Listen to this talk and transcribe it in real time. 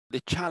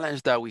The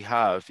challenge that we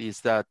have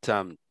is that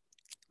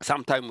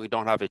sometimes we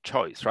don't have a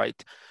choice,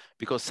 right?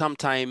 Because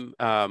sometimes,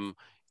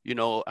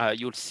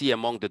 you'll see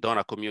among the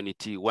donor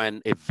community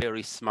when a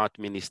very smart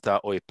minister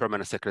or a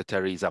permanent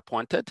secretary is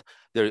appointed,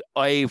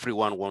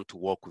 everyone wants to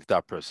work with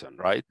that person,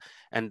 right?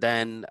 And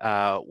then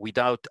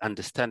without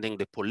understanding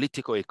the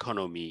political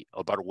economy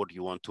about what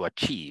you want to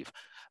achieve,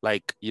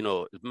 like,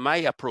 my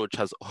approach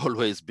has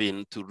always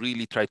been to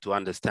really try to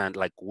understand,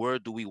 like, where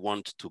do we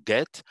want to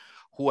get?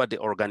 Who are the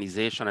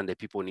organization and the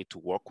people we need to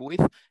work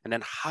with? And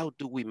then how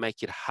do we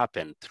make it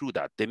happen through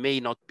that? They may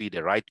not be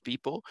the right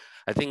people.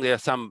 I think there are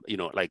some,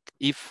 like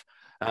if,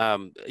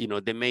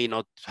 they may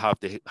not have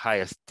the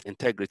highest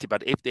integrity,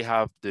 but if they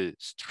have the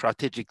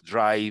strategic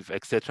drive,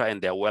 etc.,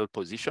 and they're well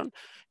positioned,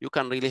 you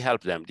can really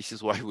help them. This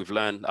is why we've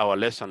learned our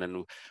lesson,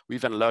 and we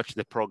even launched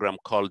the program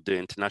called the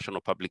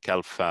International Public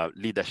Health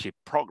Leadership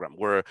Program,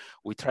 where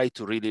we try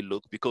to really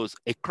look, because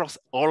across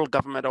all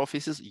government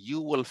offices,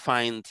 you will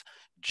find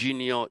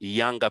junior,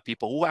 younger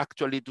people who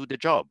actually do the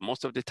job.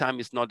 Most of the time,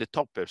 it's not the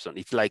top person.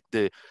 It's like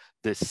the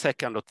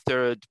second or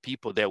third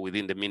people there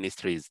within the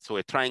ministries. So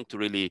we're trying to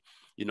really,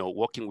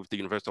 working with the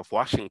University of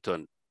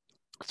Washington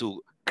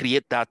to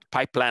create that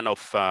pipeline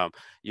of,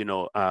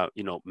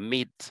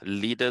 mid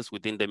leaders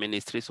within the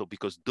ministry. So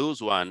because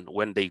those one,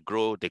 when they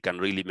grow, they can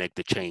really make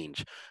the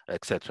change,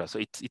 etc. So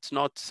it's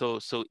not so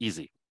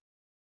easy.